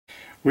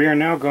We are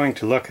now going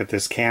to look at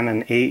this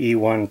Canon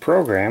AE1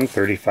 program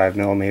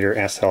 35mm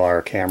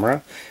SLR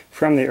camera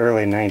from the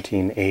early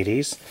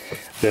 1980s.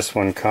 This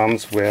one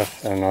comes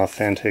with an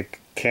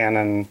authentic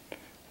Canon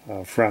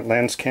front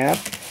lens cap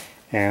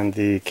and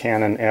the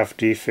Canon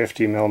FD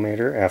 50mm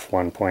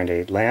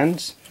f1.8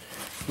 lens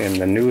in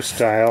the new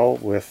style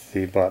with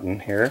the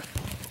button here.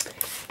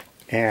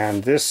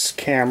 And this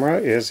camera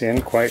is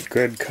in quite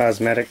good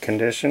cosmetic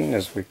condition,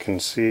 as we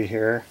can see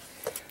here.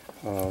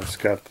 It's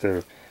got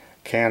the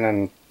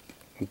Canon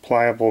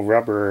pliable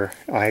rubber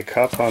eye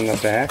cup on the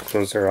back.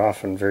 Those are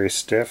often very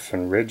stiff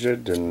and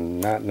rigid and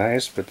not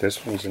nice, but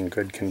this one's in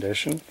good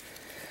condition.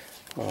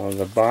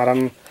 The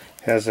bottom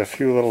has a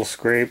few little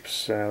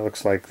scrapes.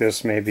 Looks like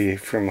this may be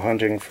from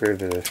hunting for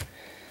the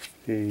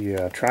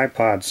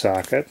tripod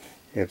socket.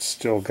 It's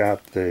still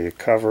got the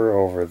cover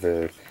over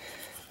the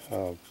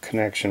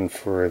connection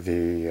for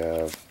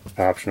the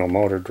optional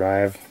motor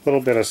drive. A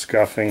little bit of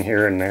scuffing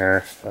here and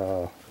there,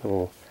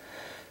 little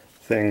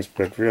things,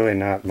 but really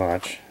not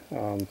much.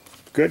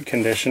 Good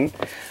condition.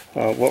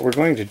 What we're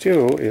going to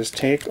do is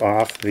take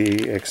off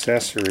the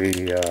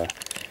accessory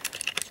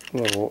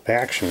little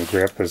action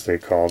grip, as they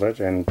called it,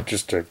 and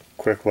just a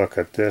quick look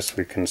at this,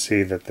 we can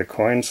see that the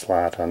coin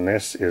slot on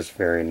this is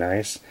very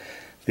nice.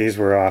 These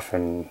were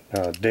often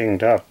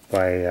dinged up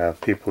by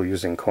people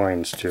using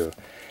coins to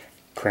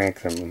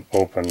crank them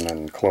open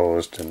and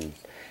closed, and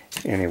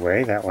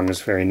anyway, that one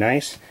is very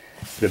nice.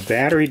 The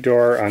battery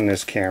door on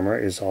this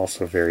camera is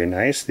also very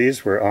nice.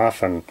 These were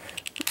often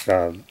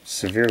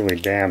severely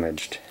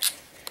damaged,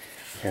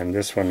 and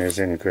this one is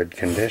in good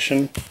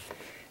condition.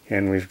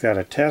 And we've got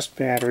a test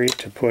battery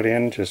to put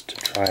in just to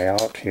try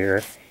out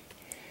here.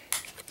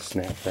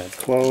 Snap that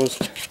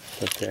closed,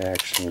 put the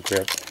action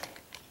grip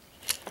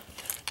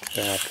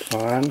back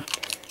on.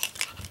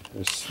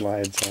 This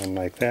slides on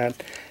like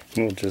that,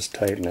 and we'll just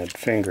tighten it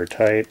finger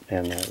tight,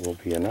 and that will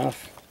be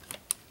enough.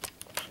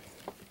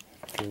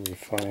 After we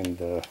find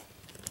the,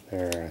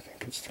 there, I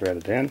think it's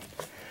threaded in.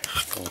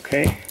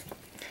 Okay,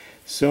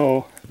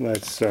 so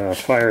let's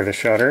fire the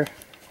shutter.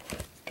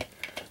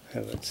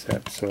 Have it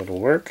set so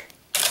it'll work.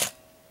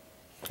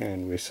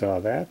 And we saw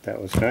that.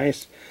 That was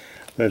nice.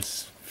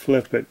 Let's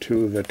flip it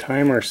to the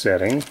timer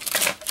setting.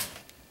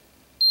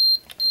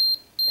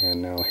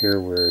 And now here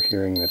we're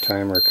hearing the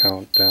timer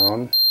count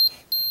down.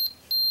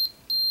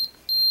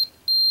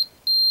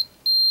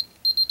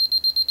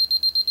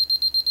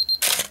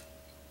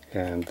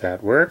 And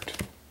that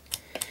worked.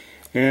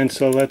 And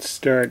so let's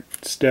start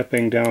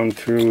stepping down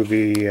through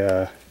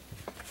the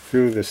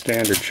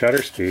standard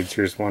shutter speeds.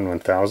 Here's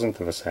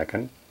 1/1000th of a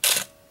second,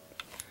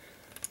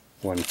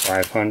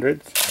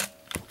 1/500th,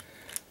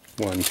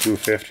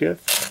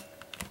 1/250th,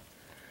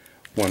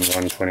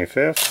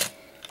 1/125th,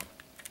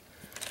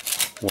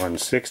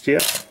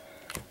 1/60th,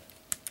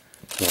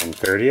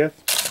 1/30th,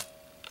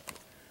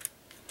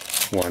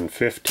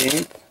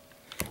 1/15th,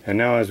 and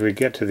now as we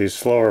get to these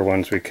slower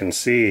ones, we can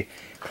see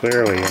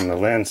clearly in the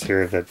lens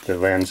here that the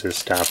lens is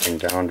stopping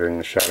down during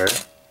the shutter.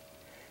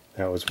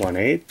 That was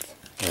 1/8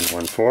 and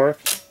 1/4,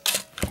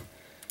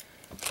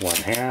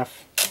 1/2,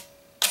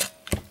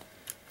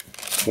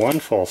 1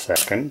 full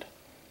second,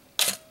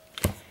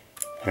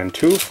 and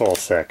 2 full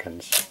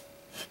seconds.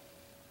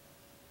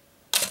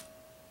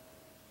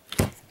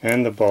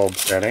 And the bulb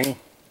setting,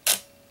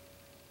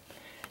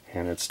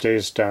 and it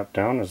stays stopped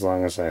down as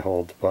long as I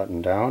hold the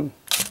button down.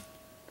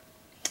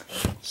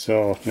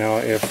 So now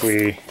if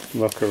we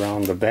look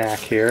around the back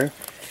here,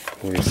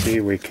 we see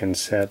we can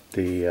set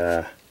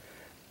the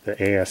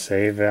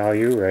ASA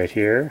value right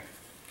here,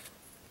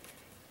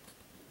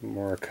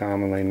 more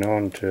commonly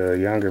known to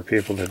younger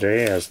people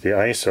today as the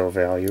ISO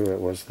value.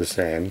 It was the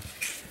same.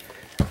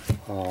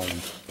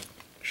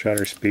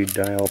 Shutter speed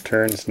dial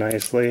turns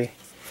nicely.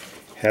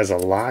 Has a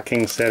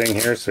locking setting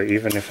here, so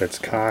even if it's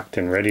cocked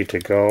and ready to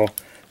go,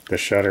 the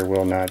shutter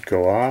will not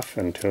go off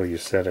until you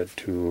set it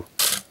to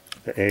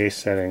the A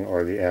setting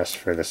or the S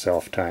for the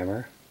self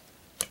timer.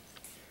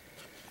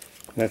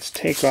 Let's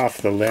take off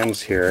the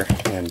lens here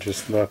and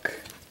just look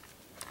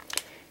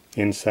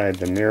inside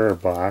the mirror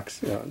box.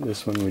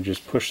 This one we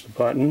just push the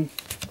button,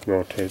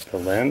 rotate the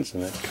lens,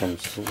 and it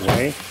comes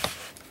away.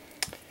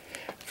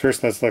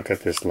 First let's look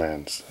at this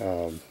lens.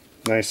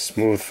 Nice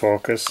smooth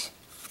focus,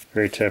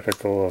 very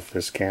typical of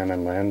this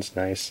Canon lens.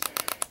 Nice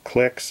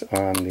clicks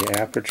on the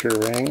aperture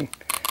ring.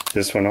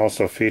 This one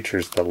also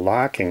features the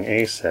locking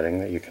A setting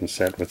that you can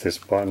set with this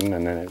button,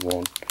 and then it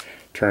won't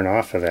turn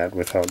off of that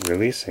without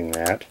releasing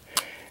that.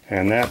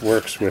 And that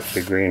works with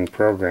the green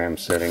program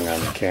setting on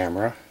the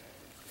camera.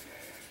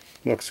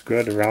 Looks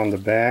good around the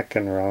back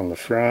and around the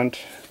front.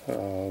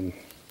 I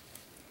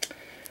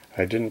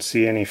didn't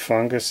see any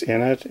fungus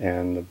in it,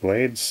 and the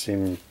blades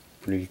seem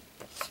pretty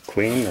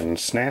clean and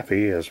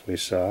snappy, as we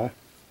saw.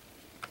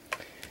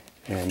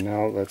 And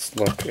now let's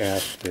look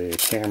at the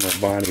camera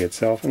body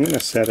itself. I'm going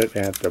to set it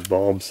at the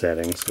bulb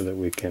setting so that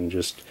we can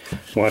just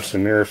watch the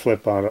mirror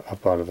flip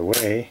up out of the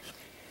way.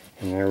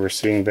 And there we're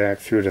seeing back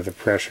through to the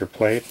pressure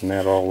plate, and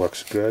that all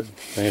looks good.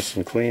 Nice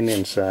and clean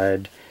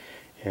inside,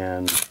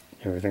 and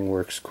everything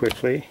works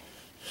quickly.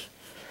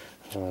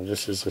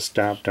 This is a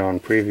stop down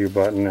preview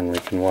button, and we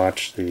can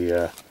watch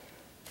the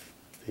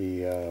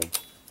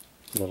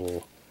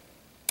little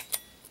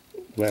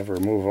lever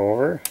move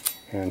over,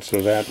 and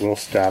so that will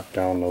stop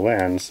down the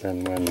lens.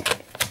 And when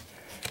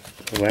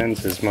the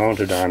lens is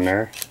mounted on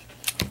there,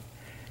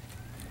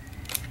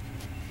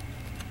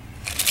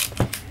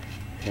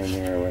 and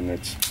there, when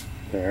it's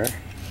there,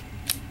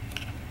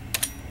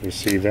 you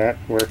see that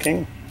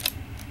working.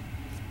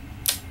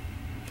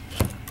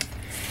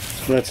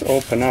 So let's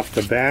open up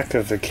the back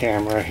of the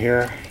camera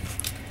here.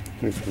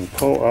 We can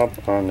pull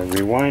up on the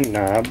rewind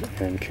knob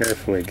and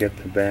carefully get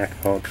the back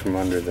out from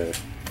under the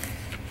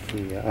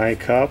eye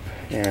cup,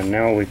 and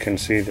now we can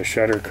see the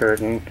shutter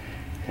curtain,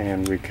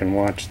 and we can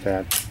watch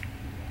that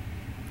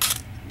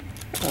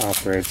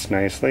operates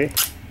nicely.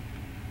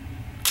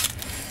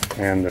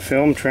 And the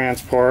film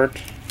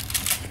transport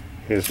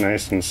is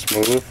nice and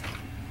smooth.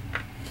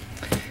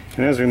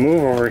 And as we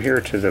move over here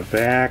to the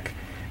back,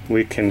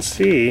 we can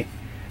see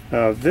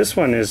this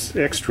one is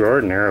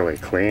extraordinarily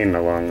clean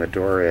along the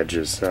door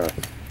edges.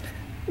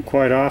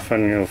 Quite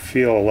often you'll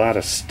feel a lot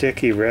of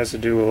sticky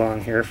residue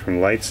along here from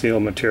light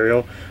seal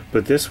material,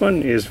 but this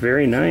one is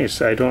very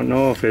nice. I don't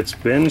know if it's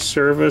been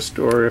serviced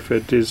or if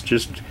it is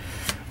just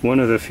one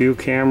of the few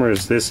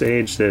cameras this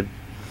age that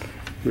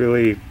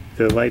really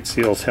the light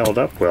seal's held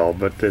up well,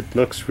 but it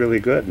looks really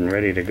good and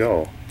ready to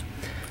go.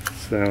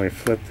 So now we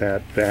flip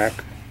that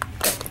back.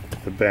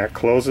 The back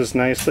closes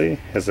nicely,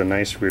 has a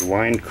nice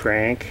rewind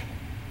crank,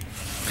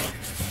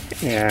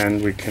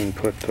 and we can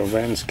put the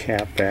lens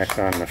cap back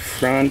on the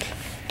front.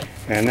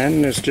 And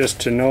then there's just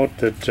to note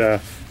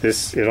that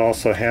it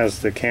also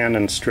has the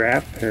Canon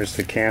strap. There's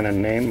the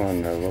Canon name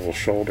on the little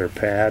shoulder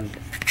pad.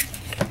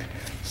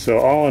 So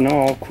all in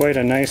all, quite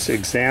a nice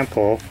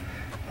example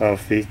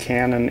of the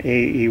Canon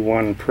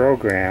AE1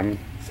 program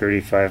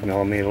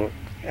 35mm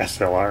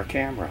SLR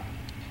camera.